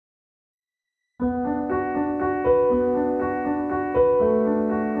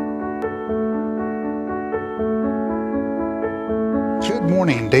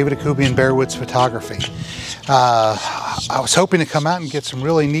morning. David Akubian, Bearwoods Photography. I was hoping to come out and get some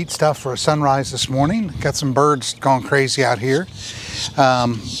really neat stuff for a sunrise this morning. Got some birds going crazy out here.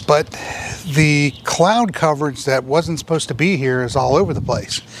 But the cloud coverage that wasn't supposed to be here is all over the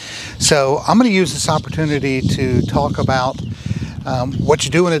place. So I'm going to use this opportunity to talk about what you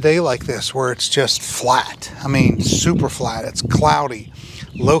do in a day like this where it's just flat. I mean, super flat. It's cloudy,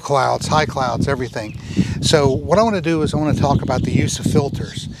 low clouds, high clouds, everything. So what I want to do is I want to talk about the use of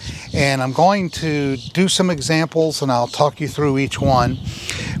filters. And I'm going to do some examples and I'll talk you through each one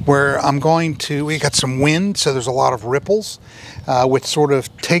where we got some wind, so there's a lot of ripples, which sort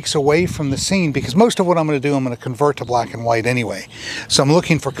of takes away from the scene, because most of what I'm going to do, I'm going to convert to black and white anyway. So I'm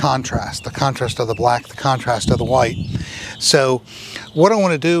looking for contrast, the contrast of the black, the contrast of the white. So what I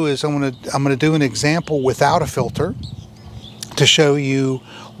want to do is I'm going to do an example without a filter to show you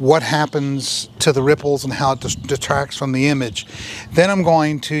what happens to the ripples and how it detracts from the image. Then I'm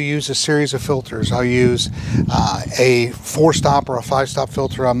going to use a series of filters. I'll use a 4-stop or a 5-stop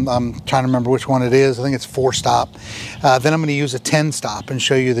filter. I'm trying to remember which one it is. I think it's 4-stop. Then I'm going to use a 10-stop and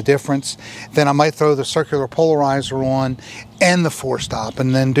show you the difference. Then I might throw the circular polarizer on and the 4-stop,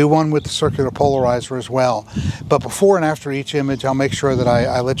 and then do one with the circular polarizer as well. But before and after each image, I'll make sure that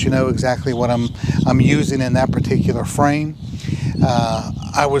I let you know exactly what I'm using in that particular frame.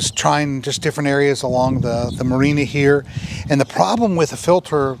 I was trying just different areas along the marina here, and the problem with a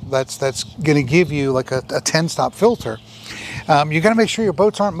filter that's going to give you like a 10-stop filter, you got to make sure your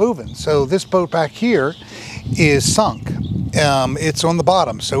boats aren't moving. So this boat back here is sunk. It's on the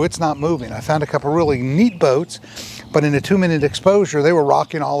bottom, so it's not moving. I found a couple really neat boats, but in a 2-minute exposure, they were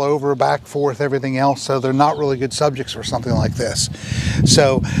rocking all over, back, forth, everything else, so they're not really good subjects for something like this.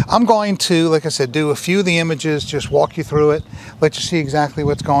 So I'm going to, like I said, do a few of the images, just walk you through it, let you see exactly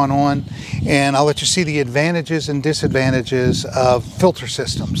what's going on, and I'll let you see the advantages and disadvantages of filter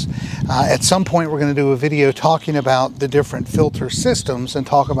systems. At some point, we're going to do a video talking about the different filter systems and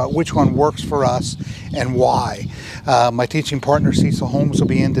talk about which one works for us and why. My teaching partner, Cecil Holmes, will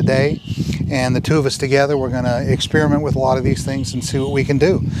be in today, and the two of us together, we're going to experiment with a lot of these things and see what we can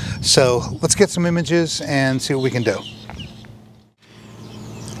do. So let's get some images and see what we can do.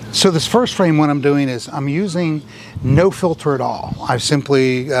 So this first frame, what I'm doing is I'm using no filter at all. I've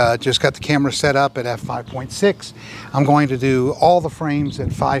simply just got the camera set up at f5.6. I'm going to do all the frames at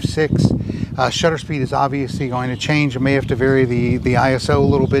 5.6. Shutter speed is obviously going to change. I may have to vary the ISO a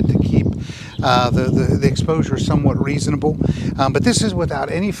little bit to keep the exposure somewhat reasonable. But this is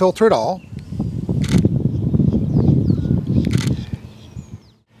without any filter at all.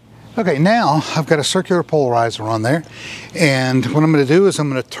 Okay, now I've got a circular polarizer on there, and what I'm going to do is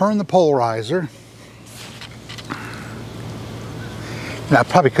I'm going to turn the polarizer. Now, I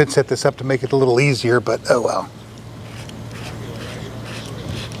probably could set this up to make it a little easier, but oh well.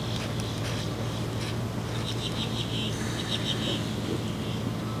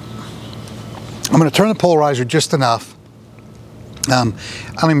 I'm going to turn the polarizer just enough. I don't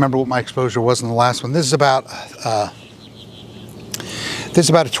even remember what my exposure was in the last one. This is about a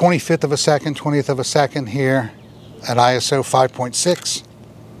 25th of a second, 20th of a second here at ISO 5.6.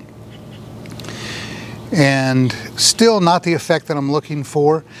 And still not the effect that I'm looking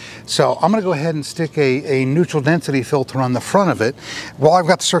for. So I'm going to go ahead and stick a neutral density filter on the front of it. While I've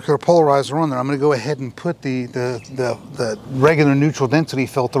got the circular polarizer on there, I'm going to go ahead and put the regular neutral density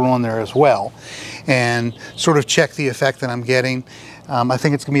filter on there as well, and sort of check the effect that I'm getting. I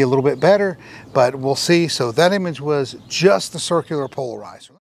think it's going to be a little bit better, but we'll see. So that image was just the circular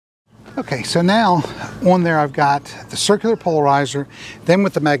polarizer. Okay, so now on there I've got the circular polarizer, then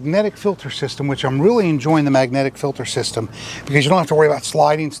with the magnetic filter system, which I'm really enjoying the magnetic filter system because you don't have to worry about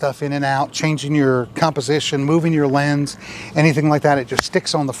sliding stuff in and out, changing your composition, moving your lens, anything like that. It just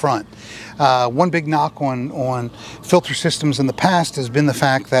sticks on the front. One big knock on filter systems in the past has been the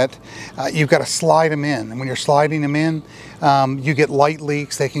fact that you've got to slide them in, and when you're sliding them in, you get light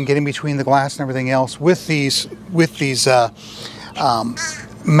leaks. They can get in between the glass and everything else. With these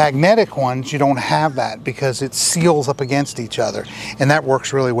magnetic ones, you don't have that because it seals up against each other, and that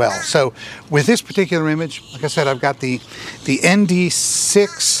works really well. So with this particular image, like I said, I've got the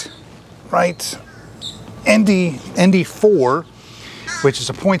ND6, right? ND4, which is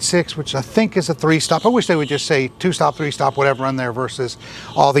a 0.6, which I think is a 3-stop. I wish they would just say 2-stop, 3-stop, whatever on there versus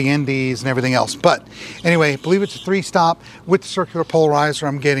all the NDs and everything else. But anyway, I believe it's a 3-stop with the circular polarizer.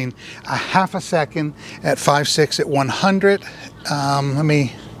 I'm getting a half a second at 5.6 at 100. Let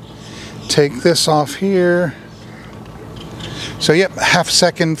me take this off here. So yep, half a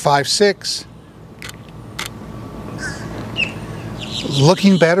second, 5.6.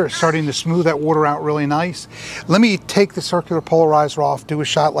 looking better, starting to smooth that water out really nice. Let me take the circular polarizer off, do a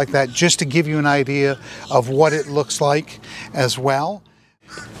shot like that just to give you an idea of what it looks like as well.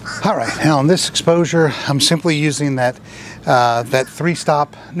 All right, now on this exposure, I'm simply using that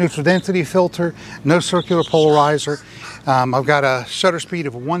 3-stop neutral density filter, no circular polarizer. I've got a shutter speed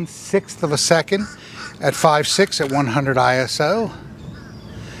of 1/6 of a second at 5.6 at 100 ISO.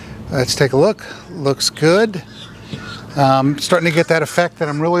 Let's take a look. Looks good. Starting to get that effect that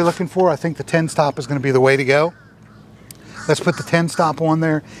I'm really looking for. I think the 10-stop is going to be the way to go. Let's put the 10-stop on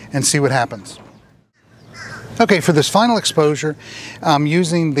there and see what happens. Okay, for this final exposure, I'm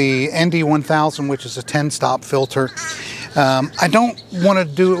using the ND1000, which is a 10-stop filter. I don't want to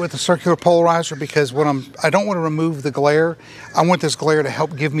do it with a circular polarizer because I don't want to remove the glare. I want this glare to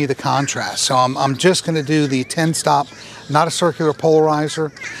help give me the contrast. So I'm just going to do the 10-stop, not a circular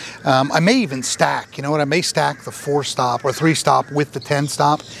polarizer. I may even stack, you know what, I may stack the 4-stop or 3-stop with the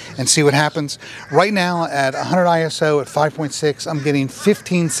 10-stop and see what happens. Right now at 100 ISO at 5.6, I'm getting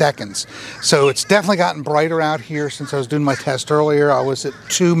 15 seconds. So it's definitely gotten brighter out here since I was doing my test earlier. I was at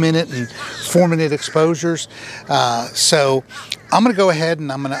 2-minute and 4-minute exposures. So I'm going to go ahead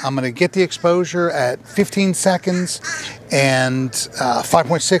and I'm going to get the exposure at 15 seconds and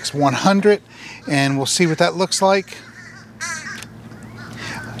 5.6, 100, and we'll see what that looks like.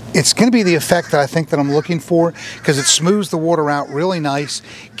 It's going to be the effect that I think that I'm looking for because it smooths the water out really nice,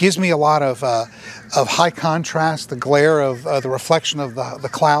 gives me a lot of high contrast, the glare of the reflection of the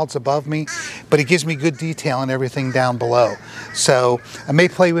clouds above me, but it gives me good detail and everything down below. So I may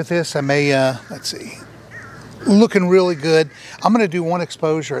play with this. I may, let's see, looking really good. I'm going to do one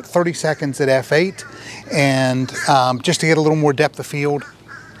exposure at 30 seconds at f8 and just to get a little more depth of field.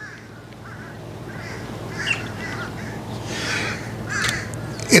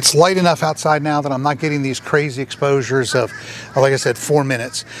 It's light enough outside now that I'm not getting these crazy exposures of, like I said, 4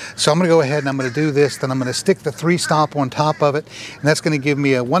 minutes. So I'm going to go ahead and I'm going to do this. Then I'm going to stick the 3-stop on top of it. And that's going to give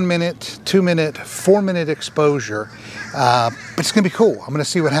me a 1-minute, 2-minute, 4-minute exposure. But it's going to be cool. I'm going to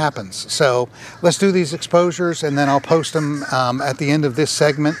see what happens. So let's do these exposures and then I'll post them at the end of this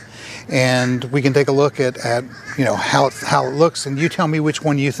segment. And we can take a look at you know, how it looks. And you tell me which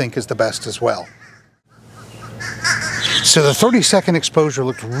one you think is the best as well. So the 30-second exposure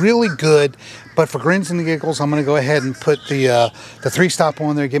looked really good, but for grins and giggles, I'm going to go ahead and put the 3-stop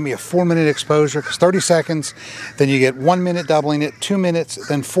on there, give me a 4-minute exposure, because 30 seconds, then you get 1 minute doubling it, 2 minutes,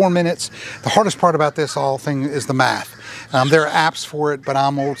 then 4 minutes. The hardest part about this whole thing is the math. There are apps for it, but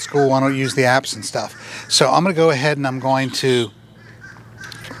I'm old school. I don't use the apps and stuff. So I'm going to go ahead and I'm going to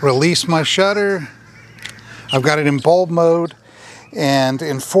release my shutter. I've got it in bulb mode, and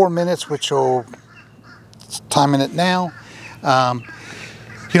in 4 minutes, which will timing it now,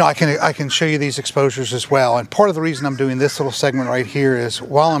 you know, I can show you these exposures as well. And part of the reason I'm doing this little segment right here is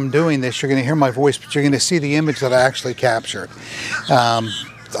while I'm doing this, you're going to hear my voice, but you're going to see the image that I actually captured.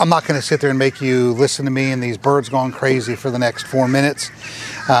 I'm not going to sit there and make you listen to me and these birds going crazy for the next 4 minutes.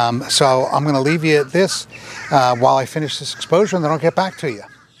 So I'm going to leave you at this while I finish this exposure, and then I'll get back to you.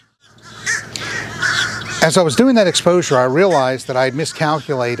 As I was doing that exposure, I realized that I'd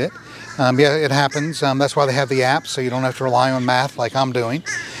miscalculated. Yeah, it happens. That's why they have the app, so you don't have to rely on math like I'm doing.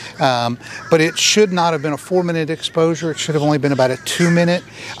 But it should not have been a 4-minute exposure. It should have only been about a 2-minute.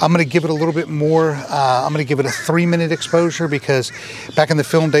 I'm going to give it a little bit more. I'm going to give it a 3-minute exposure because back in the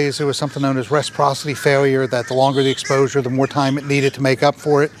film days, there was something known as reciprocity failure, that the longer the exposure, the more time it needed to make up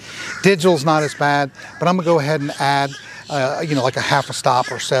for it. Digital's not as bad, but I'm going to go ahead and add, you know, like a half a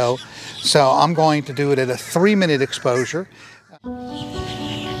stop or so. So I'm going to do it at a 3-minute exposure.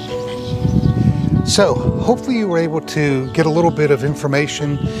 So hopefully you were able to get a little bit of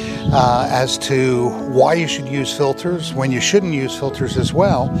information as to why you should use filters, when you shouldn't use filters as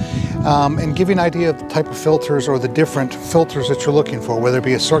well, and give you an idea of the type of filters or the different filters that you're looking for, whether it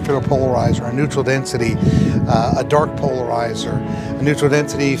be a circular polarizer, a neutral density, a dark polarizer, a neutral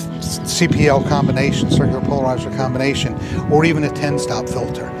density CPL combination, circular polarizer combination, or even a 10-stop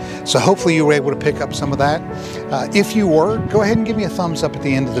filter. So hopefully you were able to pick up some of that. If you were, go ahead and give me a thumbs up at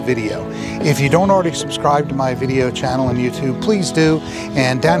the end of the video. If you don't already subscribe to my video channel on YouTube, please do.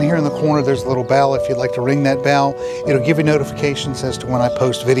 And down here in the corner, there's a little bell. If you'd like to ring that bell, it'll give you notifications as to when I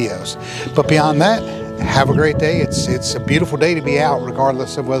post videos. But beyond that, have a great day. It's a beautiful day to be out,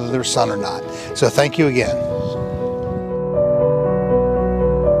 regardless of whether there's sun or not. So thank you again.